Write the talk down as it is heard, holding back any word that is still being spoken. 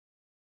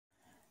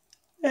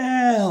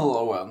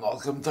Hello and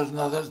welcome to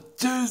another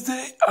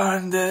Tuesday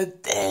on the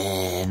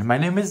Den. My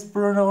name is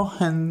Bruno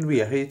and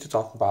we are here to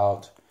talk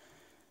about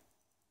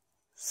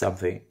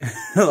something,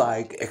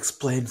 like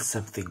explain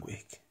something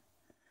week.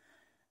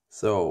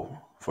 So,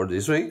 for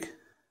this week,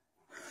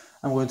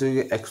 I'm going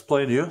to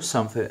explain you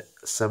something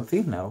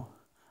now.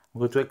 I'm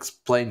going to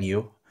explain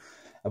you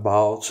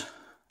about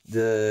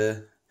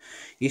the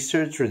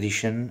Easter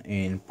tradition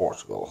in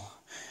Portugal.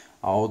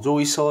 How do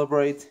we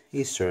celebrate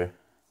Easter?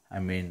 I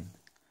mean,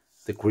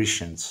 the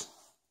Christians.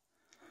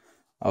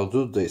 How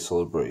do they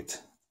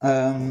celebrate?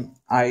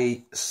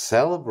 I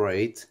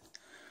celebrate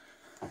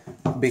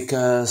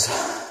because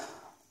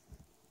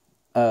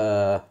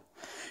you'll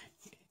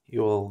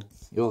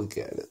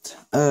get it.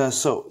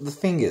 So the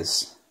thing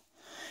is,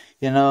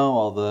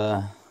 all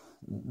the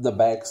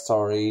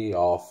backstory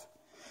of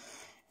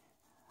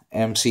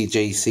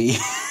MCJC,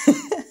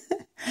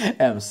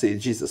 MC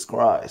Jesus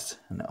Christ.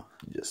 No,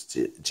 just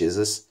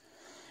Jesus.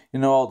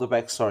 All the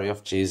backstory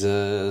of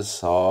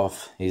Jesus,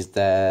 of his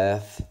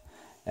death,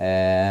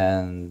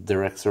 and the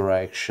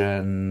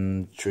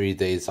resurrection 3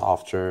 days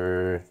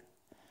after,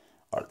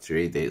 or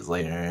 3 days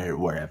later,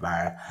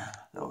 wherever.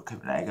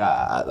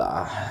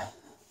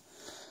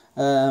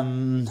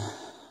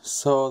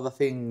 So the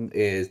thing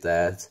is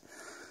that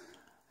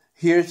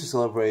here to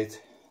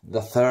celebrate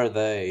the third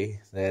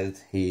day that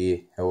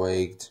he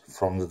awaked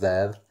from the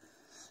dead,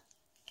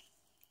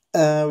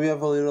 we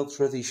have a little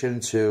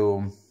tradition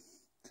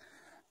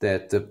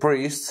that the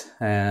priest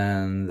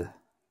and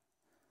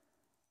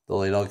the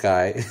little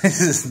guy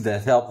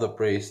that helped the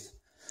priest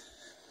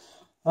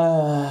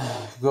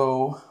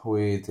go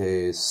with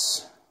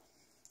his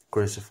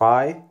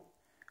crucify,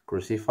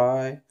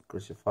 I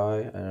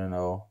don't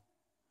know,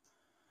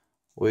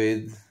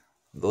 with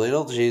the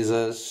little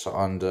Jesus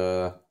on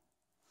the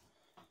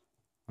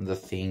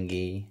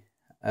thingy,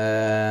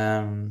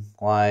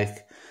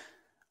 like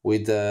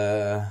with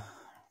a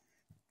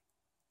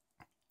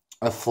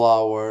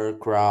flower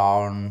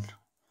crown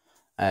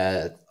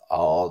at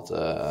all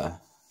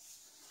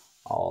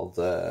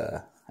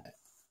the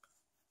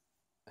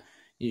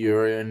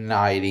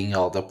uniting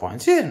all the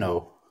points,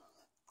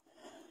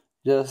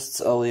 just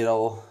a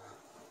little,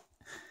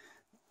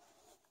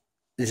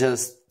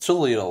 just too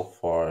little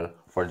for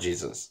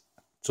Jesus,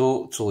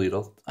 too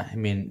little. I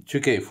mean,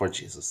 2K for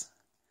Jesus.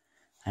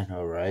 I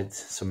know, right?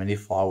 So many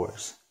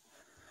flowers.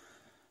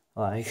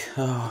 Like,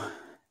 oh,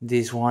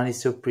 this one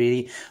is so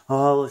pretty.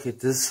 Oh, look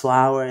at this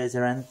flower, it's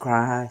around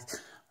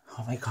Christ.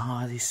 Oh my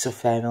God, he's so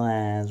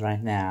fabulous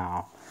right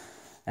now.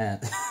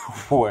 And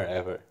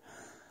wherever.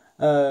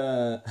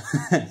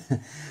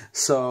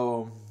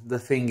 So the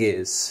thing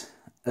is,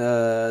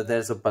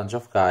 there's a bunch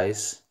of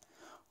guys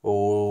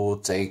who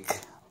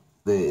take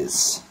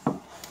this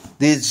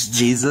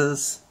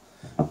Jesus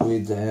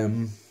with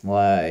them,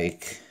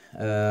 like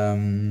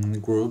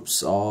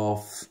groups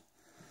of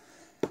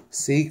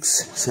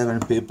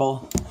 6-7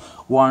 people,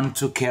 want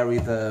to carry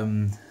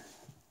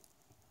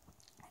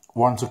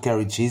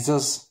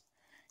Jesus,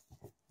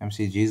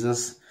 MC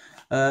Jesus,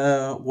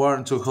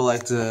 want to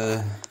collect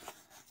the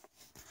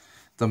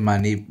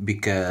money,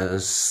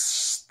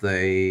 because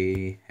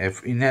they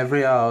have, in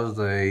every house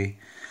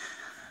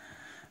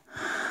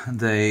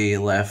they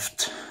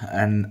left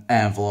an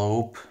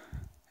envelope,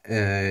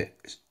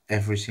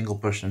 every single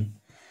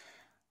person,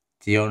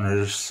 the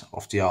owners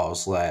of the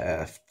house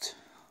left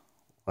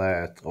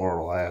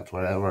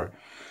whatever,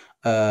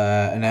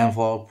 an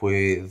envelope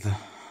with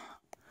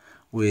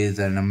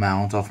an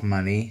amount of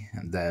money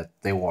that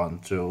they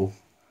want to,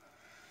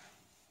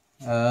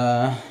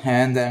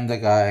 and then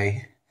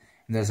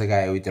there's a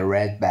guy with a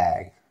red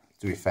bag,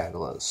 to be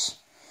fabulous,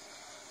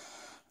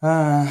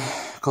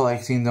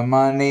 collecting the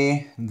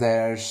money.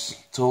 There's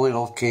 2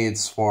 little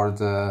kids for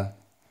the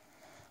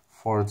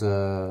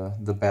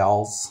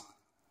bells,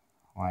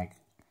 like,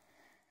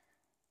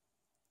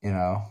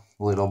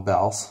 little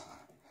bells.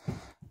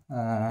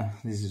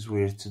 This is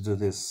weird to do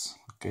this.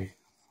 Okay,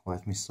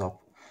 let me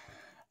stop.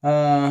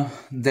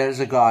 There's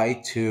a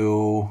guy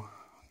to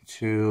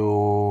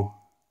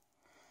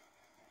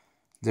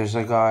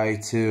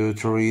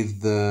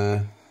read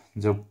the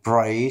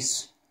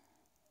praise,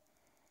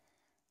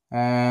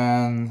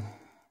 and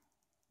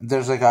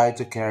there's a guy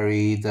to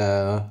carry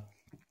a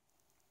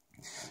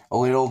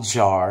little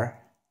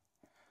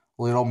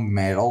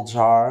metal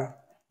jar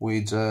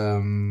with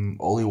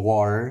holy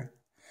water.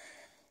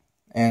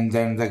 And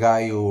then the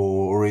guy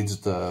who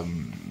reads the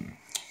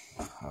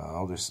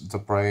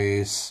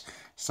praise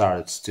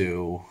starts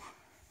to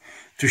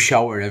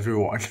shower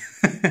everyone.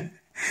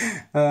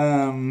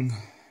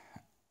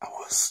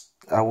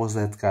 I was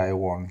that guy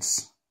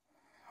once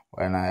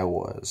when I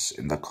was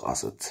in the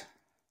closet.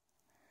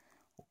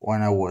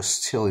 When I was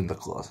still in the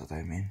closet,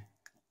 I mean.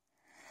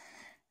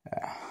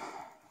 Yeah.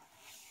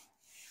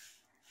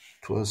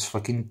 It was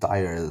fucking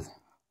tired.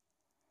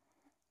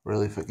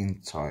 Really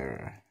fucking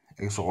tired.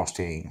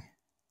 Exhausting.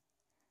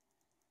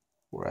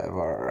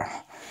 Whatever.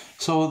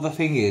 So the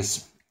thing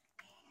is,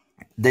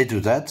 they do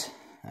that,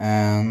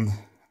 and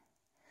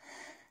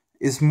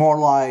it's more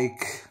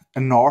like a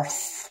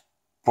North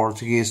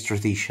Portuguese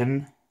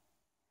tradition,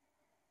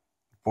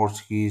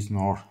 Portuguese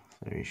North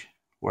tradition,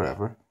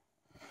 whatever.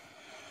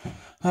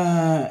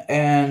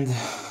 And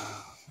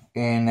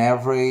in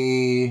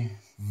every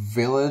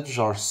village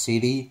or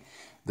city,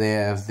 they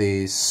have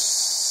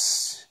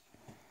this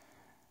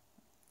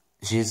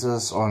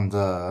Jesus on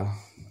the.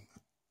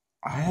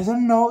 I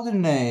don't know the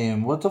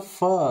name. What the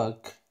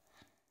fuck?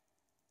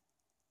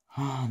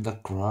 The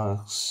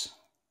crux.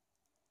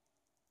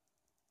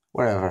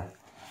 Whatever.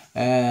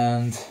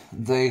 And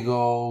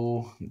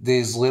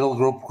this little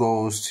group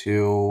goes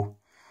to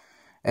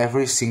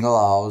every single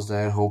house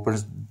that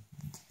opens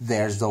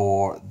their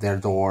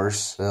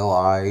doors.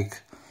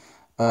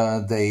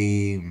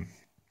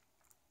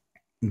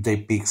 They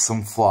pick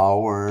some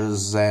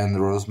flowers and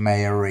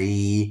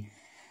rosemary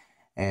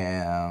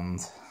and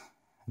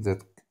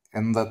that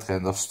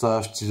kind of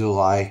stuff to do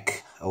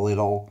like a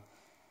little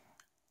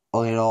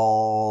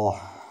how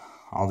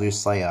do you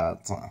say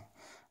it,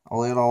 a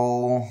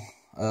little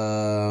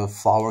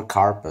flower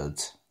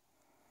carpet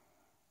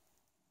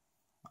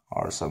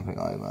or something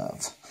like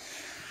that.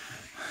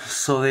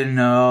 So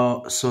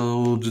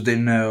do they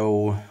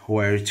know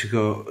where to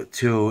go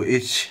to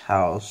each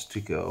house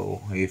to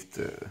go if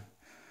the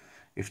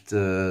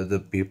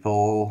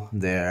people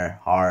there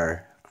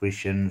are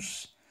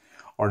Christians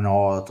or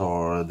not,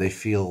 or they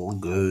feel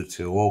good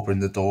to open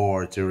the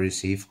door to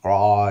receive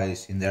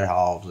Christ in their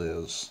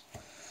houses.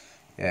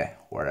 Yeah,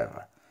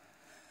 whatever.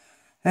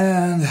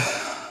 And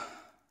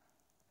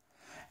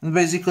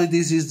basically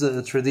this is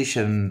the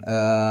tradition.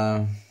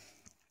 A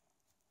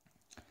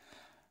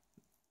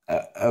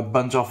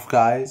bunch of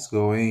guys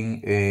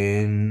going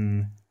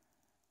in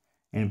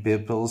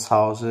people's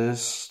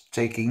houses,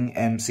 taking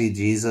MC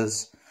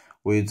Jesus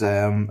with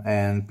them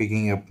and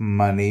picking up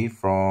money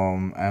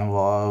from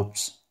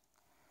envelopes,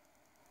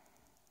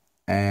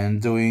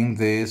 and doing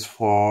this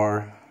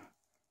for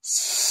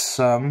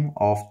some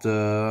of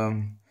the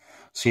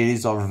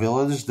cities or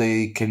villages.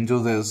 They can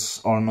do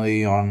this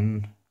only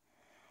on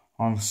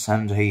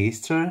Sunday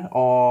Easter,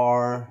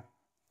 or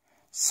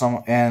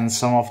some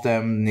of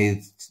them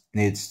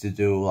needs to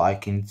do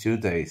like in 2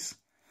 days,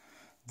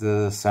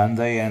 the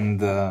Sunday and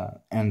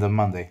the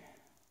Monday.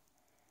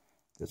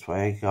 That's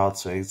why I got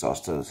so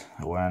exhausted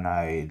when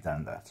I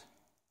did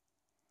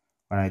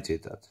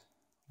that.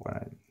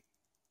 Whatever.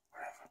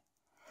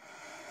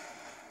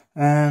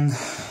 And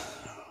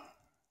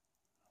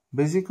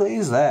basically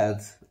is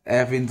that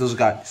having those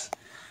guys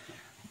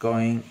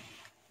going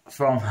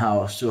from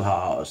house to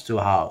house to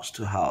house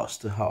to house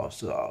to house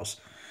to house,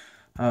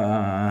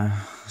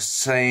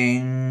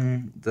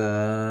 saying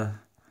the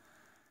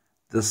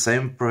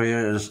same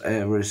prayers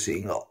every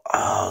single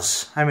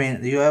house. I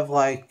mean, you have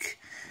like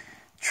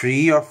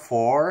 3 or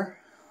 4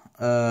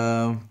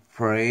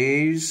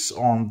 prayers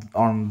on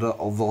the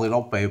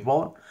little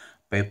paper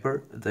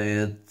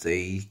that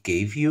they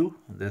gave you,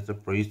 that the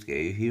priest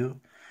gave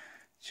you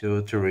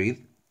to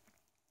read.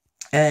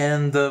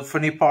 And the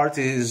funny part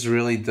is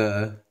really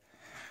the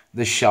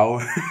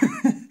shower.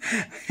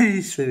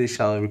 I say the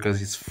shower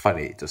because it's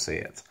funny to say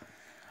it.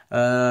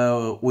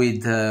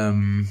 With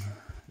the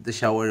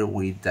shower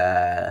with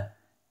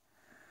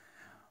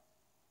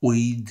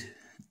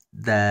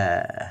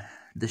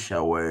the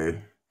shower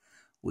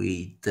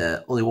with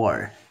olive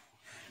water,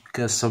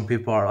 because some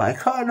people are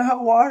like, oh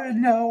no, water,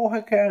 no,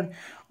 I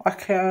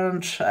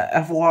can't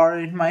have water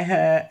in my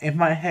hair.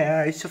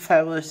 It's so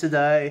fabulous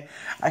today.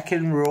 I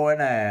can ruin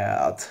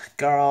it,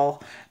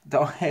 girl.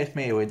 Don't hit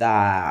me with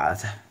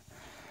that.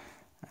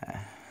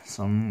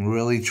 Some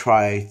really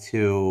try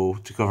to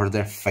cover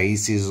their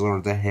faces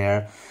or their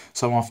hair.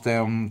 Some of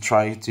them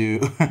try to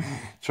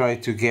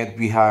get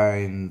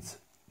behind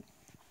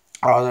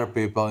other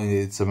people, and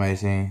it's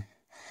amazing.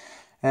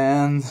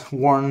 And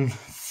one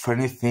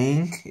funny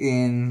thing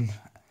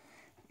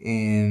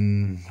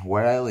in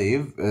where I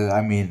live,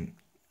 I mean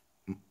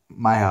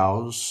my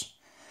house,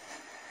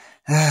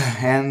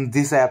 and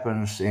this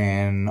happens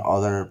in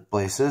other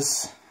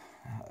places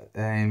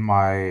in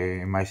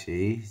my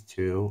city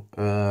too,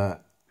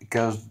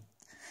 because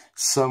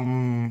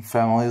some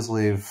families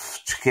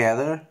live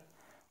together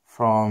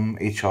from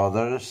each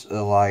other's,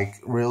 like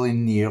really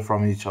near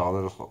from each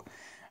other.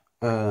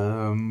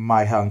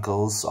 My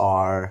uncles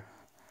are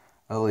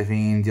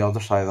living in the other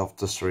side of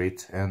the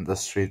street, and the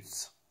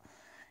street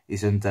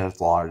isn't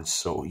that large,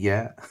 so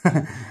yeah.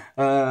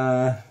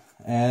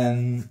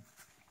 And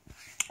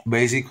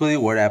basically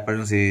what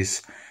happens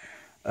is,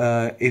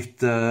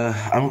 if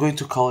I'm going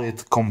to call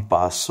it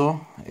compasso,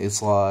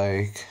 it's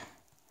like,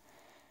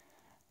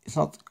 it's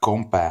not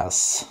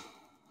compass,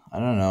 I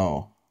don't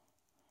know,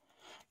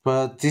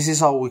 but this is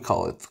how we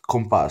call it,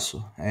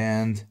 compasso.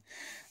 And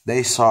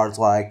they start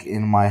like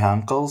in my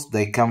uncles,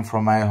 they come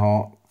from my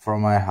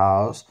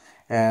house,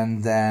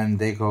 and then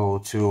they go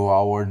to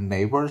our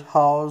neighbor's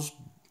house.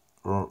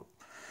 There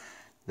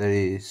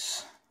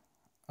is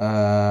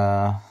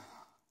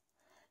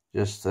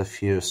just a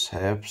few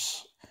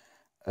steps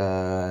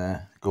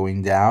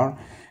going down,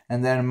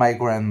 and then my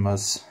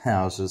grandma's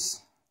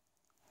houses,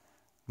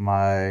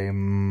 my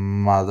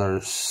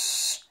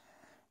mother's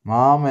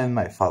mom and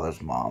my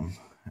father's mom.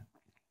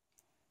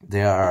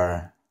 They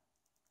are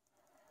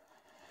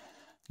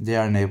they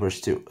are neighbors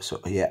too. So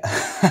yeah.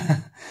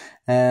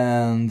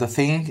 And the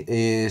thing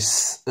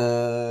is,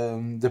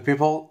 the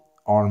people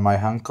or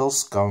my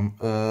uncles come.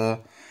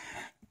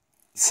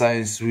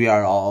 Since we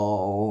are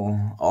all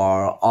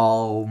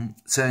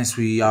since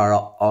we are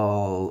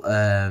all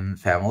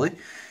family,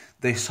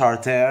 they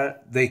start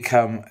there. They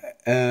come.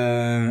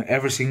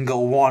 Every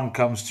single one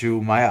comes to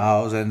my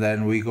house, and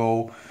then we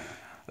go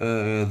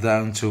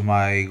down to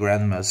my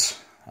grandma's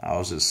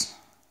houses.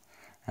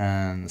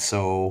 And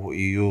so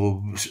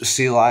you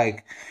see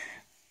like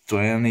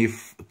 20,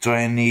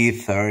 20,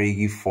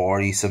 30,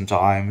 40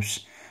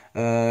 sometimes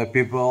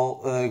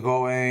people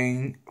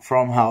going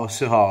from house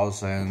to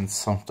house, and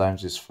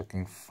sometimes it's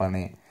fucking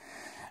funny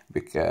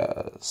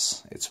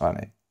because it's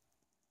funny.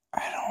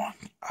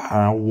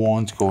 I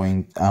won't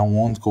going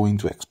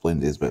to explain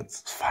this, but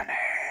it's funny.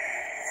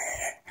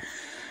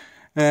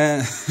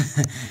 Uh,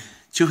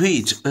 to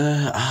eat,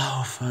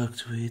 oh fuck,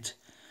 to eat.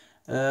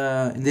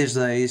 In these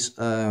days,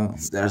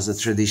 there's a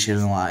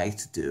tradition like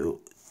to do.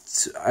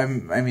 I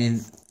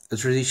mean, a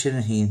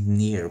tradition in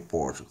near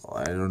Portugal.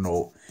 I don't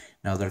know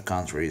in other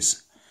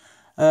countries.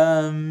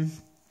 But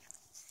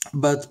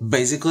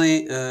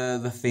basically,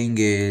 the thing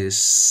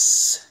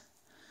is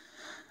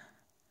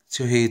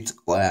to eat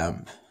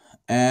lamb,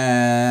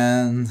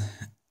 and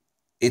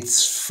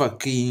it's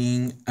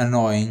fucking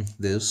annoying.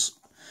 This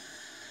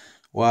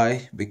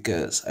why?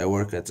 Because I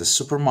work at the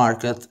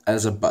supermarket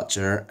as a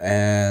butcher,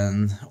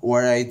 and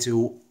what I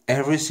do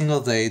every single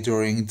day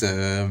during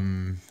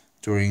the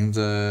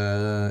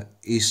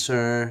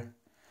Easter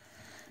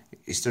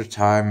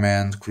time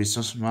and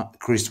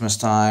Christmas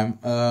time.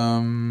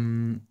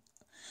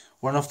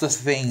 One of the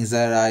things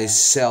that I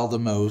sell the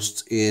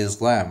most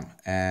is lamb,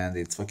 and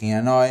it's fucking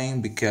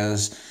annoying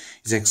because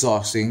it's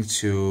exhausting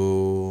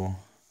to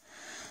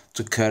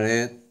cut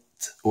it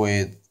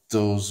with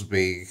those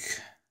big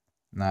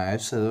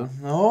knives. I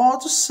don't know how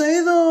to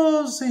say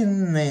those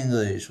in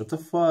English. What the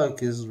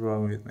fuck is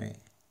wrong with me?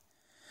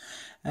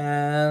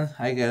 And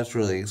I get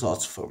really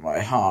exhausted from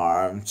my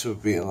arm to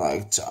be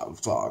like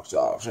talk.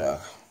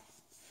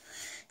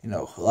 You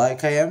know,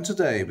 like I am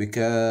today,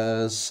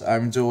 because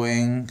I'm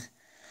doing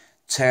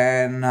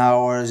 10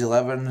 hours,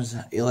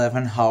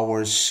 11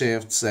 hours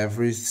shifts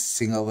every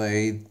single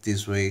day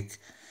this week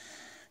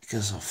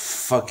because of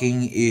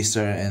fucking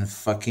Easter and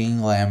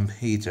fucking lamb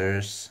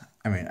eaters.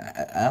 I mean,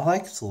 I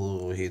like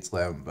to eat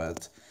lamb,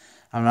 but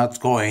I'm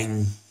not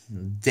going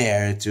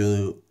there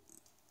to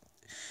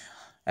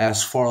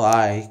ask for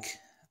like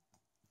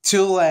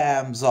 2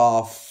 lambs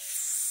of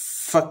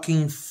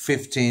fucking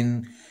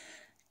 15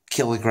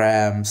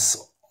 kilograms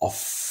of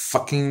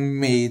fucking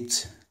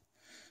meat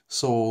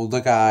so the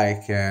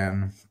guy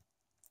can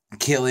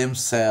kill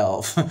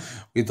himself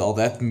with all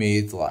that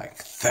meat, like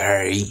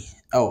 30.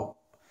 Oh,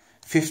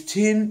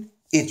 15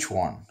 each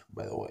one,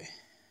 by the way.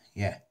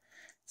 Yeah,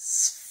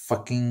 it's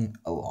fucking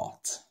a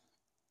lot.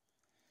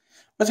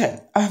 But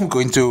yeah, I'm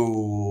going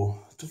to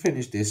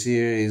finish this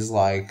here. Is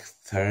like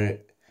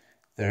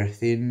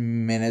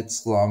 13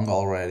 minutes long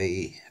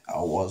already.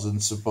 I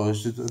wasn't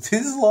supposed to do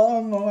this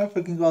long. Oh my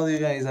fucking god, you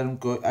guys are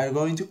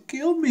going to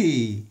kill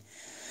me.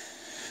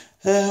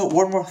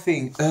 One more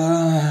thing.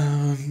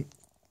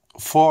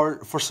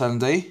 For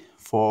Sunday,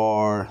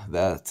 for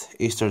that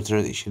Easter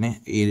tradition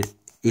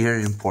here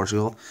in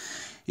Portugal,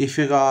 if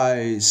you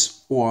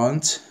guys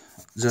want,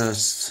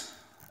 just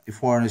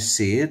if you want to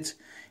see it,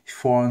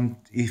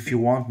 if you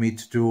want me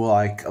to do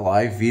like a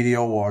live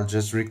video or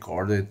just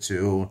record it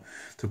to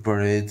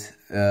put it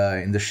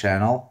in the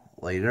channel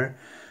later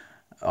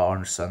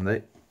on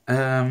Sunday,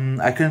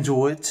 I can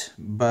do it,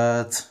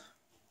 but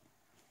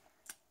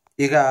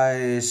you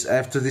guys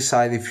have to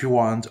decide if you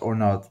want or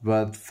not.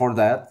 But for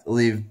that,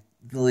 leave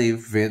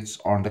it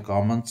on the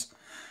comments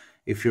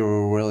if you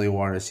really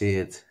want to see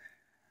it.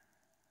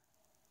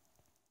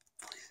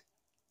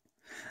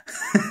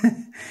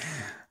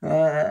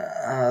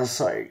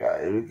 Sorry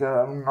guys,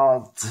 because I'm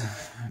not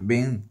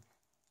being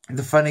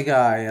the funny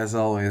guy as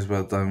always,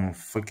 but I'm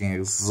fucking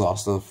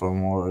exhausted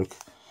from work.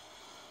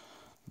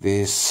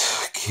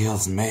 This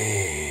kills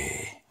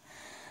me.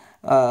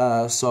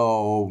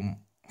 So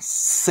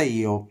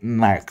see you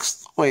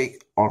next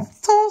week on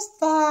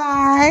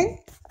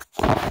Tuesday.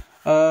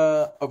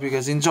 Hope you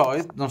guys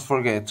enjoyed. Don't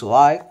forget to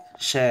like,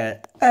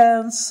 share,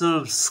 and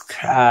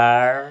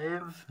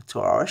subscribe to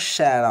our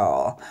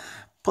channel.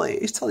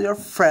 Please tell your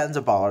friends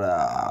about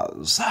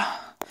us.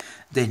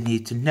 They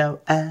need to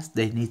know us.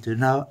 They need to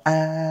know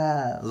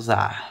us.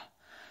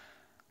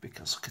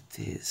 Because look at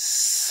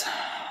this.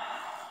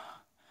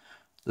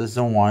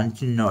 Doesn't want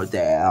to know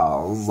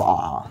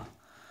that.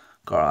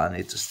 Girl, I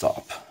need to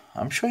stop.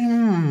 I'm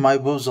showing my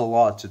boobs a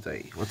lot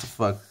today. What the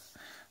fuck?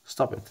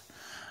 Stop it.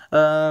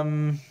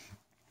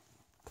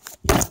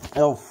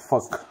 Oh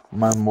fuck,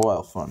 my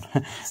mobile phone.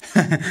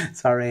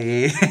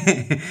 Sorry.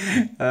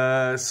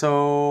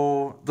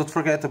 So don't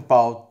forget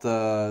about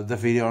the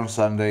video on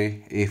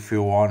Sunday if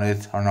you want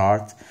it or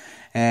not.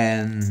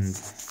 And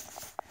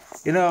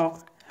you know,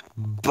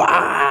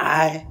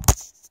 Bye.